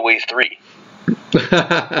that fadeaway 3?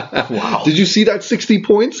 Wow. Did you see that 60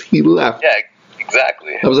 points? He left. Yeah,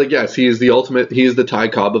 exactly. I was like, yes, he is the Ty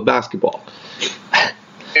Cobb of basketball.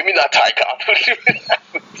 Maybe not Ty Cobb.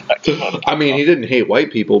 I mean, he didn't hate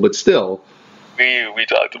white people, but still. We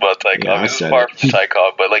talked about Ty Cobb. Yeah, he's far from Ty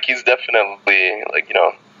Cobb, but like he's definitely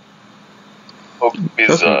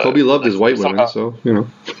Kobe loved his white women, so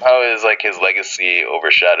How is his legacy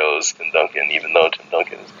overshadows Tim Duncan, even though Tim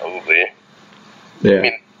Duncan is probably. Yeah. I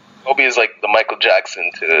mean, Kobe is like the Michael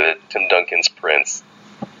Jackson to Tim Duncan's Prince.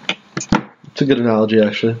 It's a good analogy,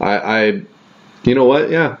 actually. You know what?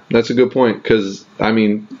 Yeah, that's a good point. Because I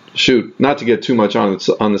mean, shoot, not to get too much on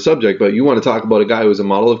the subject, but you want to talk about a guy who was a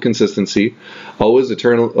model of consistency, always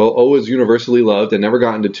universally loved, and never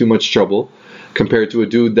got into too much trouble, compared to a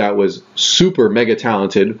dude that was super mega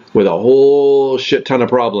talented with a whole shit ton of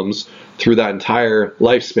problems through that entire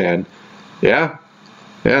lifespan. Yeah,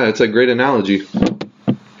 it's a great analogy.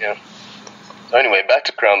 Yeah. So anyway, back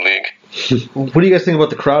to Crown League. What do you guys think about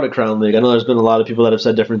the crowd at Crown League? I know there's been a lot of people that have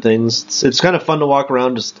said different things. It's kind of fun to walk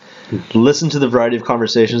around, just listen to the variety of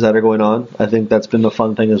conversations that are going on. I think that's been a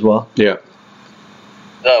fun thing as well. Yeah.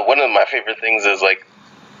 One of my favorite things is like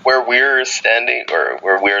where we're standing or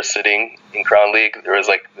where we're sitting in Crown League. There was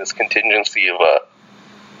like this contingency of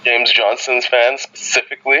James Johnson's fans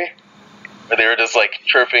specifically, where they were just like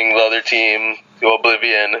chirping the other team to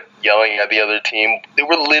oblivion, yelling at the other team. They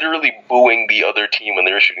were literally booing the other team when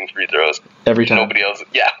they were shooting free throws. Every time. Nobody else,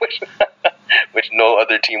 which no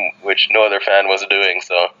other fan was doing.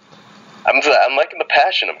 So I'm liking the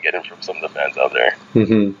passion I'm getting from some of the fans out there.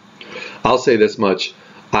 Mm-hmm. I'll say this much: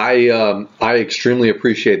 I extremely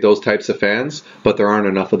appreciate those types of fans, but there aren't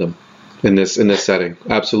enough of them in this setting.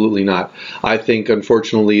 Absolutely not. I think,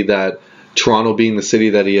 unfortunately, that Toronto being the city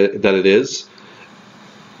that it is.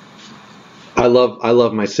 I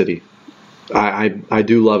love my city. I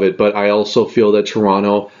do love it, but I also feel that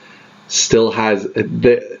Toronto still has.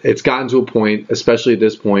 It's gotten to a point, especially at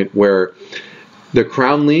this point, where the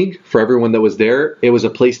Crown League, for everyone that was there, it was a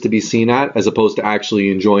place to be seen at, as opposed to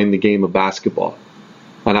actually enjoying the game of basketball.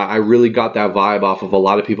 And I really got that vibe off of a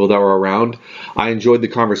lot of people that were around. I enjoyed the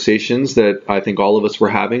conversations that I think all of us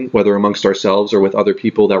were having, whether amongst ourselves or with other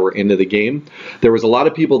people that were into the game. There was a lot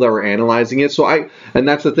of people that were analyzing it. And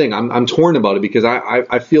that's the thing. I'm torn about it because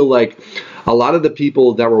I feel like a lot of the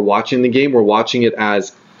people that were watching the game were watching it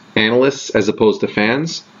as analysts as opposed to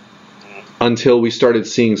fans until we started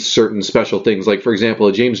seeing certain special things. Like, for example,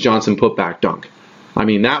 a James Johnson putback dunk. I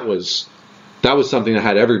mean, that was something that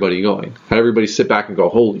had everybody going. Had everybody sit back and go,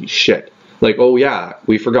 holy shit. Like, oh yeah,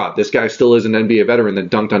 we forgot. This guy still is an NBA veteran that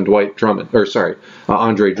dunked on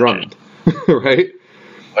Andre Drummond. Right?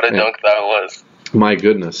 What a dunk that was. My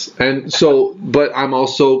goodness. And so, but I'm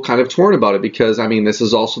also kind of torn about it because, I mean, this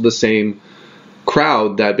is also the same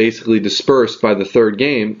crowd that basically dispersed by the third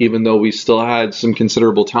game, even though we still had some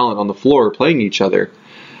considerable talent on the floor playing each other.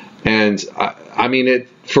 And I mean,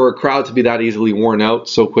 for a crowd to be that easily worn out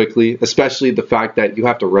so quickly, especially the fact that you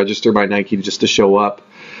have to register by Nike just to show up,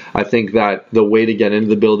 I think that the way to get into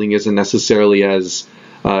the building isn't necessarily as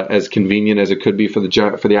convenient as it could be for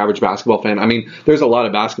the average basketball fan. I mean, there's a lot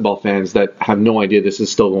of basketball fans that have no idea this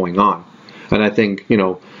is still going on, and I think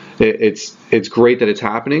it's great that it's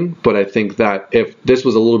happening. But I think that if this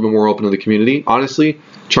was a little bit more open to the community, honestly,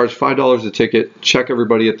 charge $5 a ticket, check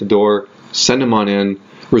everybody at the door, send them on in,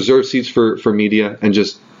 reserve seats for media, and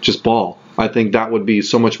just ball. I think that would be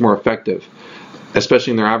so much more effective,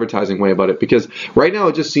 especially in their advertising way about it. Because right now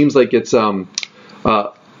it just seems like it's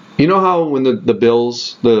you know how when the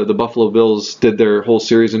Bills, the Buffalo Bills, did their whole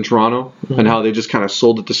series in Toronto, and how they just kind of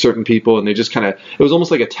sold it to certain people, and they just kind of, it was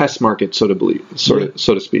almost like a test market, so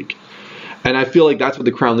to speak. And I feel like that's what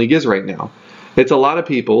the Crown League is right now. It's a lot of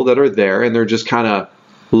people that are there, and they're just kind of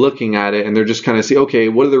looking at it, and they're just kind of see, okay,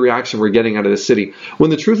 what are the reaction we're getting out of the city?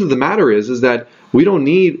 When the truth of the matter is that we don't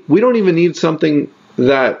even need something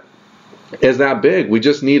that is that big. We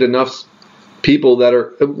just need enough people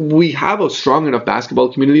we have a strong enough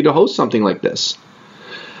basketball community to host something like this.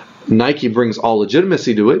 Nike brings all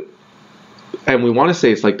legitimacy to it, and we want to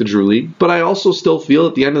say it's like the Drew League, but I also still feel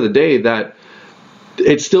at the end of the day that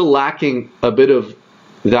it's still lacking a bit of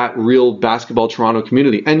that real basketball Toronto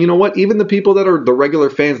community. And you know what? Even the people that are the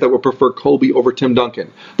regular fans that would prefer Kobe over Tim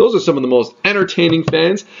Duncan, those are some of the most entertaining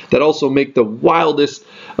fans that also make the wildest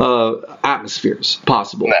atmospheres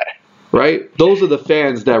possible. Right? Those are the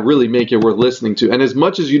fans that really make it worth listening to. And as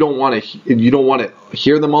much as you don't want to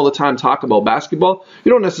hear them all the time talk about basketball,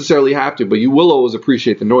 you don't necessarily have to, but you will always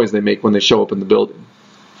appreciate the noise they make when they show up in the building.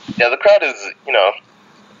 Yeah, the crowd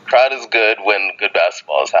is good when good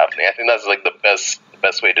basketball is happening. I think that's like the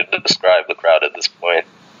best way to describe the crowd at this point.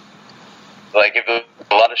 Like if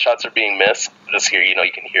a lot of shots are being missed, just here, you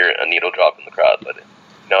can hear a needle drop in the crowd, but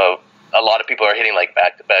a lot of people are hitting like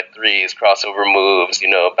back-to-back threes, crossover moves,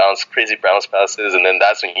 crazy bounce passes, and then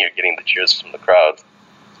that's when you're getting the cheers from the crowd.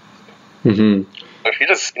 Mm-hmm. If you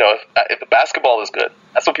just, if the basketball is good,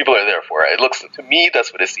 that's what people are there for. It looks to me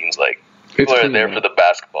that's what it seems like. People are there for the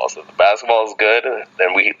basketball. So if the basketball is good, then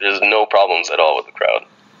there's no problems at all with the crowd.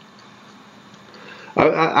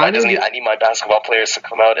 I need my basketball players to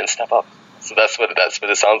come out and step up. So that's what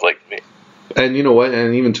it sounds like to me. And you know what?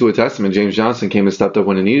 And even to a testament, James Johnson came and stepped up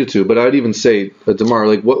when it needed to. But I'd even say, DeMar,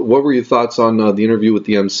 like, what were your thoughts on the interview with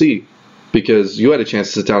the MC? Because you had a chance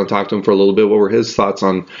to sit down and talk to him for a little bit. What were his thoughts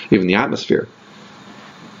on even the atmosphere?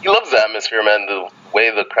 He loves the atmosphere, man. The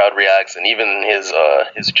way the crowd reacts, and even his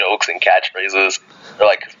jokes and catchphrases are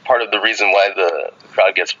like part of the reason why the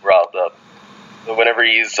crowd gets riled up. So whenever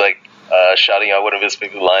he's like shouting out one of his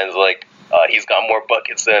favorite lines, like he's got more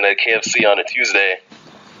buckets than a KFC on a Tuesday.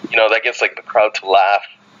 That gets like the crowd to laugh.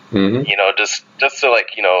 Mm-hmm. Just so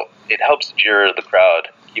it helps jeer the crowd,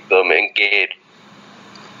 keep them engaged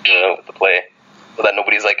with the play, so that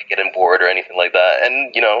nobody's like getting bored or anything like that.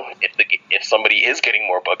 And if somebody is getting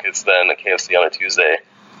more buckets than a KFC on a Tuesday,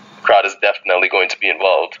 the crowd is definitely going to be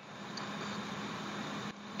involved.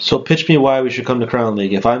 So pitch me why we should come to Crown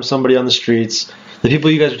League. If I'm somebody on the streets, the people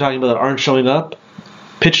you guys are talking about that aren't showing up,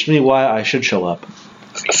 pitch me why I should show up.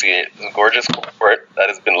 It's a gorgeous court that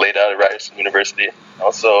has been laid out at Ryerson University.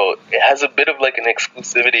 Also, it has a bit of like an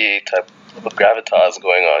exclusivity type of gravitas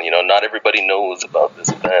going on. Not everybody knows about this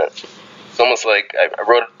event. It's almost like I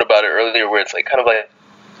wrote about it earlier, where it's like kind of like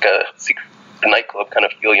a secret nightclub kind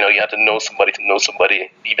of feel. You have to know somebody to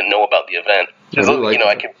even know about the event.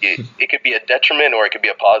 It could be a detriment or it could be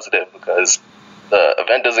a positive, because the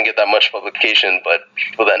event doesn't get that much publication, but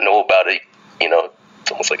people that know about it,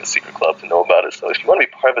 it's almost like a secret club to know about it. So if you want to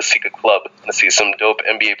be part of a secret club and to see some dope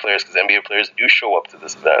NBA players, because NBA players do show up to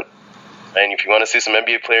this event, and if you want to see some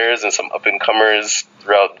NBA players and some up-and-comers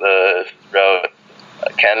throughout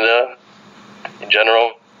Canada in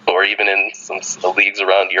general, or even in some leagues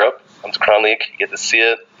around Europe, come to Crown League. You get to see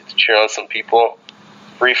it, you get to cheer on some people,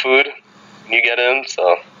 free food when you get in.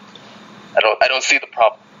 So I don't see the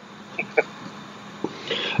problem.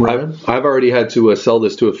 I've already had to sell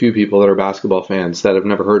this to a few people that are basketball fans that have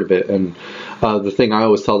never heard of it, and the thing I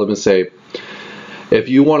always tell them is say, if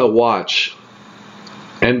you want to watch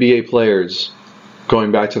NBA players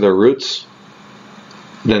going back to their roots,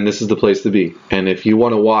 then this is the place to be. And if you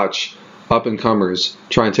want to watch up-and-comers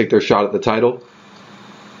try and take their shot at the title,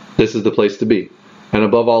 this is the place to be. And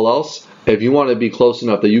above all else, if you want to be close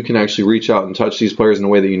enough that you can actually reach out and touch these players in a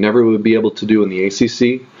way that you never would be able to do in the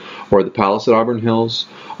ACC or the Palace at Auburn Hills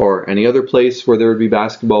or any other place where there would be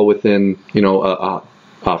basketball within, a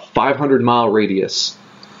 500-mile radius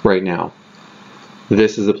right now,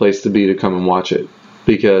 this is the place to be to come and watch it,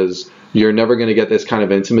 because you're never going to get this kind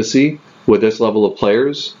of intimacy with this level of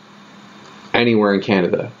players anywhere in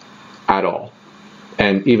Canada at all.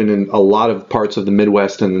 And even in a lot of parts of the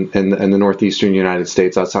Midwest and the northeastern United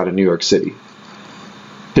States outside of New York City.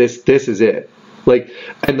 This is it.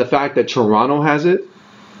 And the fact that Toronto has it,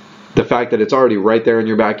 the fact that it's already right there in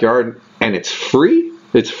your backyard and it's free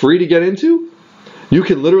to get into. You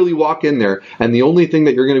can literally walk in there, and the only thing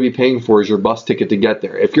that you're going to be paying for is your bus ticket to get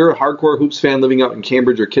there. If you're a hardcore hoops fan living out in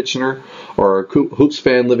Cambridge or Kitchener, or a hoops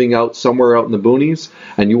fan living out somewhere out in the boonies,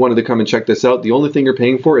 and you wanted to come and check this out, the only thing you're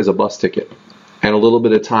paying for is a bus ticket and a little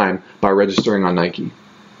bit of time by registering on Nike.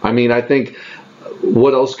 I mean, I think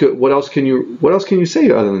what else can you say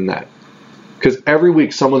other than that? Because every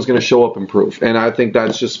week someone's going to show up and prove, and I think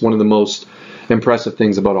that's just one of the most impressive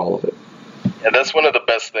things about all of it. And that's one of the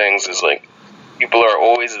best things is people are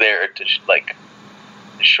always there to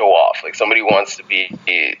show off. Somebody wants to be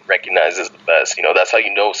recognized as the best. That's how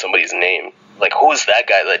you know somebody's name. Who is that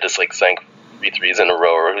guy that just sank 3 threes in a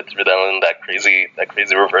row, or who threw down that crazy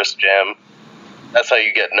reverse jam? That's how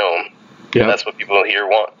you get known. Yeah. And that's what people here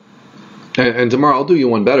want. And Damar, I'll do you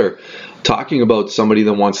one better. Talking about somebody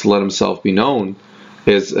that wants to let himself be known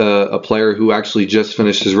is a player who actually just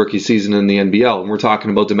finished his rookie season in the NBL. And we're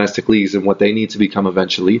talking about domestic leagues and what they need to become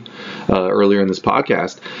eventually earlier in this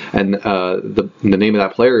podcast. And the name of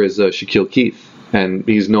that player is Shaquille Keith. And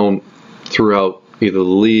he's known throughout either the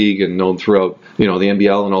league and known throughout the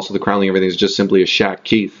NBL and also the Crown League. Everything is just simply a Shaq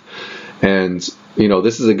Keith. And,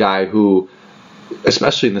 this is a guy who,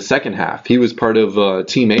 especially in the second half, he was part of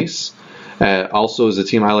Team Ace. Also is a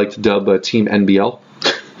team I like to dub Team NBL.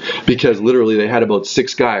 Because literally they had about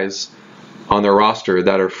 6 guys on their roster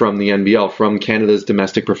that are from the NBL, from Canada's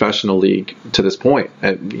domestic professional league to this point,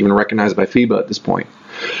 and even recognized by FIBA at this point.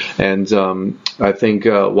 And I think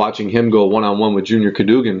watching him go one-on-one with Junior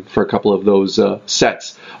Cadogan for a couple of those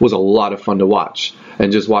sets was a lot of fun to watch.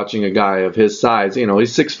 And just watching a guy of his size, he's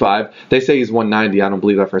 6'5". They say he's 190. I don't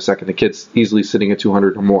believe that for a second. The kid's easily sitting at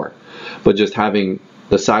 200 or more. But just having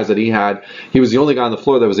the size that he had, he was the only guy on the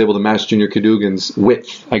floor that was able to match Junior Cadogan's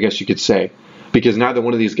width, I guess you could say, because neither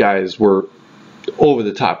one of these guys were over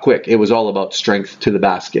the top quick. It was all about strength to the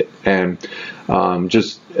basket, and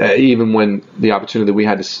even when the opportunity that we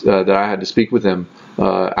had to that I had to speak with him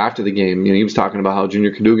after the game, he was talking about how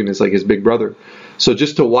Junior Cadogan is like his big brother. So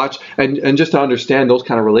just to watch and just to understand those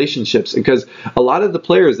kind of relationships, because a lot of the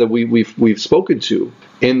players that we've spoken to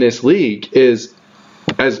in this league is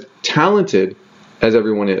as talented as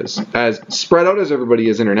everyone is, as spread out as everybody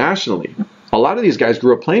is internationally. A lot of these guys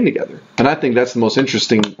grew up playing together. And I think that's the most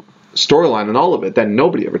interesting storyline in all of it that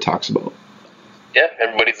nobody ever talks about. Yeah,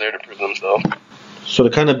 everybody's there to prove themselves. So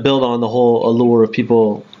to kind of build on the whole allure of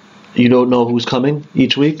people, you don't know who's coming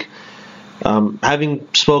each week. Having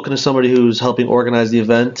spoken to somebody who's helping organize the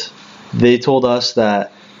event, they told us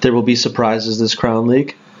that there will be surprises this Crown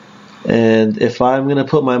League. And if I'm going to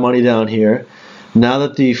put my money down here, now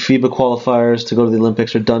that the FIBA qualifiers to go to the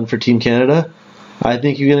Olympics are done for Team Canada, I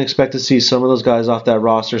think you can expect to see some of those guys off that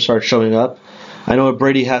roster start showing up. I know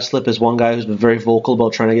Brady Haslip is one guy who's been very vocal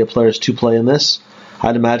about trying to get players to play in this.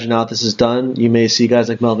 I'd imagine now that this is done, you may see guys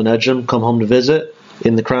like Melvin Edgem come home to visit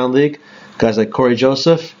in the Crown League. Guys like Corey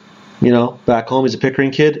Joseph, back home, he's a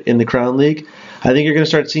Pickering kid in the Crown League. I think you're going to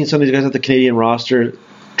start seeing some of these guys at the Canadian roster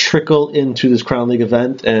trickle into this Crown League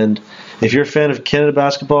event. And if you're a fan of Canada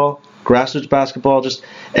basketball, grassroots basketball, just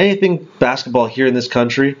anything basketball here in this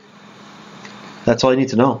country, that's all you need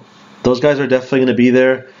to know. Those guys are definitely going to be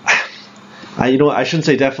there. I shouldn't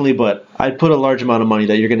say definitely, but I'd put a large amount of money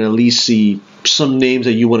that you're going to at least see some names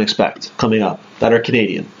that you wouldn't expect coming up that are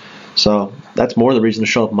Canadian. So that's more the reason to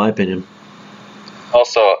show up, in my opinion.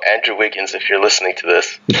 Also, Andrew Wiggins, if you're listening to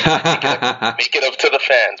this, make it up to the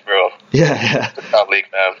fans, bro. Yeah. Not league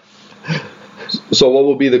fam. So what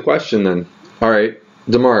will be the question then? All right,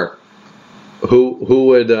 Damar, who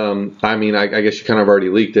would? I guess you kind of already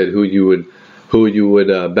leaked it. Who you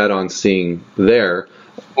would bet on seeing there?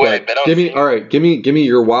 Wait, bet on give me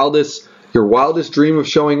your wildest dream of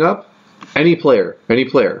showing up. Any player,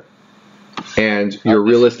 and your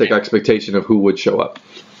realistic expectation of who would show up.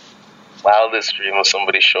 Wildest dream of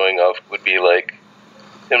somebody showing up would be like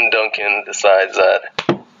Tim Duncan decides that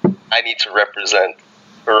I need to represent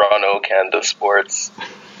Toronto, Canada Sports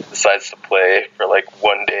decides to play for like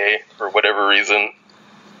one day for whatever reason.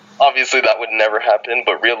 Obviously, that would never happen,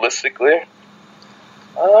 but realistically,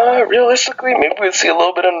 maybe we'd see a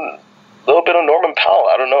little bit of Norman Powell.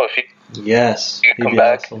 I don't know if he could come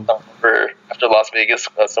back awesome. after Las Vegas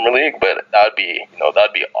Summer League, but that'd be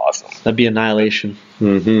awesome. That'd be annihilation.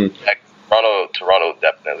 Mm-hmm. Toronto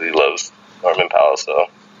definitely loves Norman Powell, so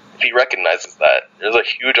if he recognizes that, there's a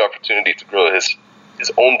huge opportunity to grow his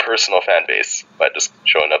own personal fan base by just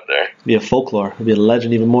showing up there. It'd be a folklore. It'd be a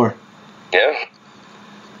legend even more. Yeah.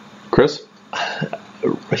 Chris?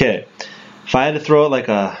 Okay, if I had to throw out like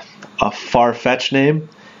a far-fetched name,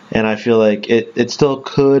 and I feel like it still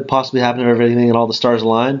could possibly happen if everything and all the stars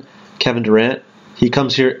align, Kevin Durant. He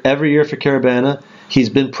comes here every year for Carabana. He's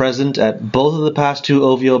been present at both of the past 2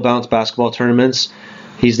 OVO Bounce basketball tournaments.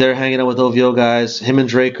 He's there hanging out with OVO guys. Him and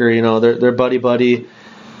Drake are, they're buddy-buddy.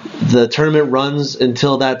 The tournament runs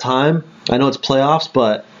until that time. I know it's playoffs,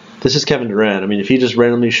 but this is Kevin Durant. I mean, if he just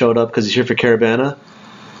randomly showed up because he's here for Carabana,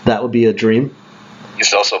 that would be a dream.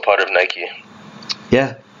 He's also part of Nike.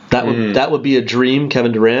 Yeah, that would be a dream,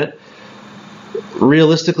 Kevin Durant.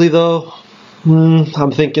 Realistically, though,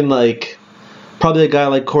 I'm thinking like probably a guy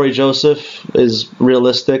like Corey Joseph is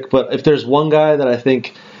realistic. But if there's one guy that I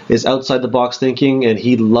think is outside the box thinking and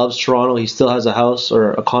he loves Toronto, he still has a house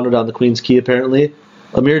or a condo down the Queen's Quay apparently,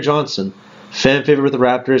 Amir Johnson, fan favorite with the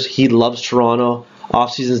Raptors. He loves Toronto.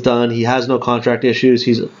 Offseason's done. He has no contract issues.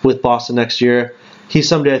 He's with Boston next year. He's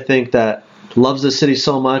somebody I think that loves the city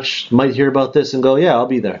so much, might hear about this and go, yeah, I'll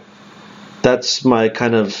be there. That's my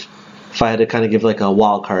kind of, if I had to kind of give like a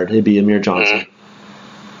wild card, it'd be Amir Johnson.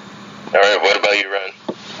 All right, what about you, Ryan?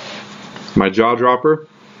 My jaw dropper?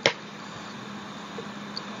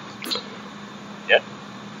 Yeah.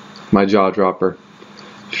 My jaw dropper.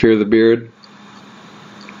 Fear the beard,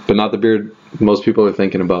 but not the beard most people are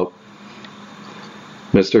thinking about.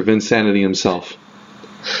 Mr. Vinsanity himself.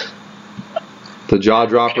 The jaw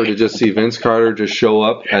dropper to just see Vince Carter just show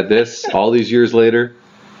up at this all these years later.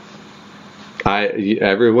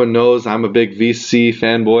 Everyone knows I'm a big VC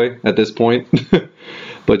fanboy at this point,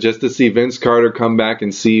 but just to see Vince Carter come back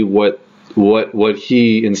and see what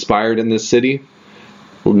he inspired in this city,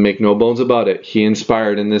 make no bones about it, he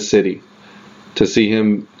inspired in this city. To see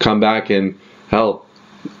him come back and hell,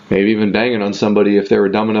 maybe even banging on somebody if they were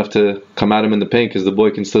dumb enough to come at him in the paint, because the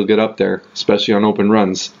boy can still get up there, especially on open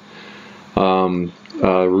runs.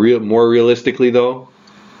 More realistically though,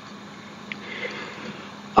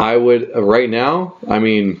 I would right now. I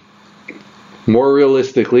mean, more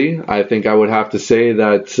realistically, I think I would have to say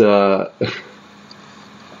that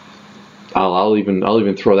I'll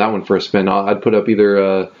even throw that one for a spin. I'd put up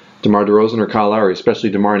either DeMar DeRozan or Kyle Lowry, especially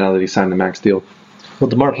DeMar now that he signed the max deal. Well,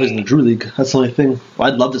 DeMar plays in the Drew League. That's the only thing.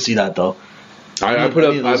 I'd love to see that though. I'd put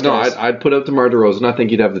up DeMar DeRozan. I think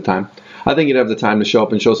he'd have the time. I think he'd have the time to show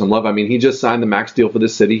up and show some love. I mean, he just signed the max deal for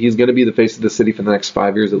this city. He's going to be the face of the city for the next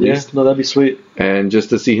 5 years at least. Yeah, no, that'd be sweet. And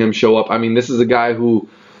just to see him show up. I mean, this is a guy who,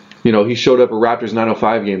 he showed up at Raptors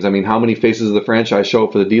 905 games. I mean, how many faces of the franchise show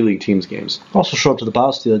up for the D-League teams games? Also show up to the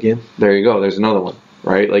BioSteel game. There you go. There's another one,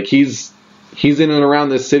 right? Like, he's in and around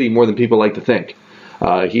this city more than people like to think.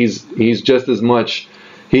 He's just as much...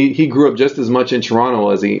 He grew up just as much in Toronto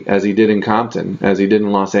as he did in Compton, as he did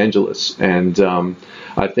in Los Angeles. And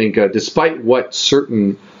I think despite what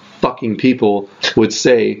certain fucking people would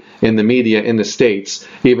say in the media in the States,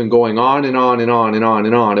 even going on and on and on and on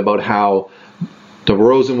and on about how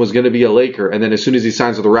DeRozan was going to be a Laker, and then as soon as he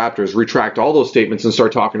signs with the Raptors, retract all those statements and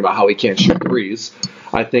start talking about how he can't shoot threes,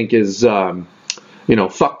 I think is,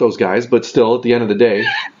 fuck those guys. But still, at the end of the day,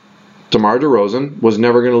 DeMar DeRozan was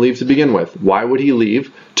never going to leave to begin with. Why would he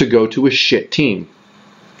leave to go to a shit team?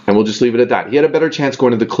 And we'll just leave it at that. He had a better chance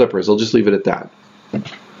going to the Clippers. I'll just leave it at that.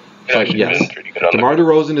 But yes, DeMar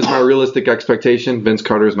DeRozan is my realistic expectation. Vince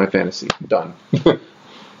Carter is my fantasy. Done. You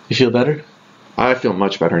feel better? I feel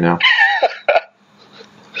much better now.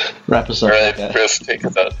 Wrap us up. All right, Chris, take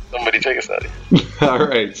us out. Somebody take us out. All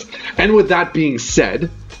right. And with that being said,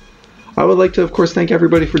 I would like to, of course, thank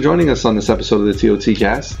everybody for joining us on this episode of the TOT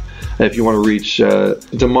Cast. If you want to reach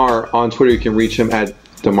DeMar on Twitter, you can reach him at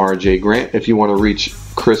DeMar J. Grant. If you want to reach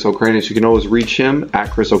Chris O'Kranitz, you can always reach him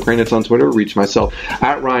at Chris O'Kranitz on Twitter. Reach myself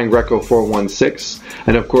at Ryan Greco 416.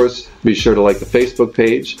 And of course, be sure to like the Facebook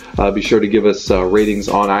page. Be sure to give us ratings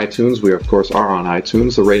on iTunes. We, of course, are on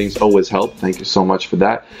iTunes. The ratings always help. Thank you so much for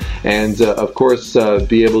that. And of course,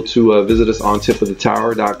 be able to visit us on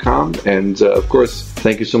tipofthettower.com. And of course,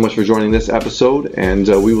 thank you so much for joining this episode. And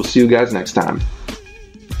we will see you guys next time.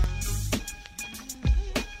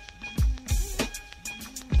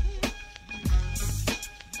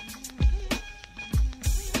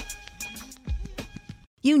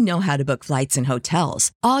 You know how to book flights and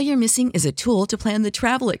hotels. All you're missing is a tool to plan the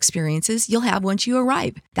travel experiences you'll have once you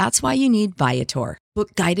arrive. That's why you need Viator.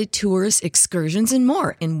 Book guided tours, excursions, and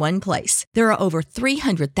more in one place. There are over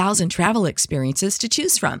 300,000 travel experiences to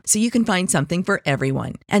choose from, so you can find something for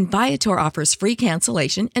everyone. And Viator offers free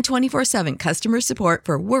cancellation and 24/7 customer support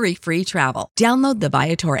for worry-free travel. Download the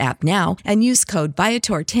Viator app now and use code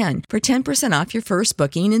Viator10 for 10% off your first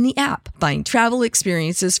booking in the app. Find travel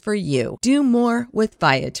experiences for you. Do more with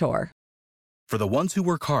Viator. For the ones who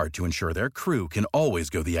work hard to ensure their crew can always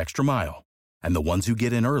go the extra mile, and the ones who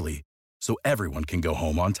get in early so everyone can go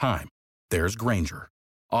home on time, there's Grainger,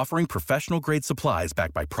 offering professional-grade supplies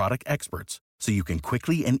backed by product experts so you can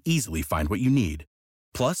quickly and easily find what you need.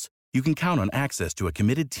 Plus, you can count on access to a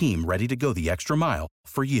committed team ready to go the extra mile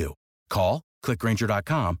for you. Call, click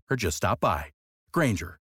Grainger.com, or just stop by.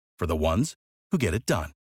 Grainger, for the ones who get it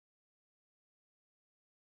done.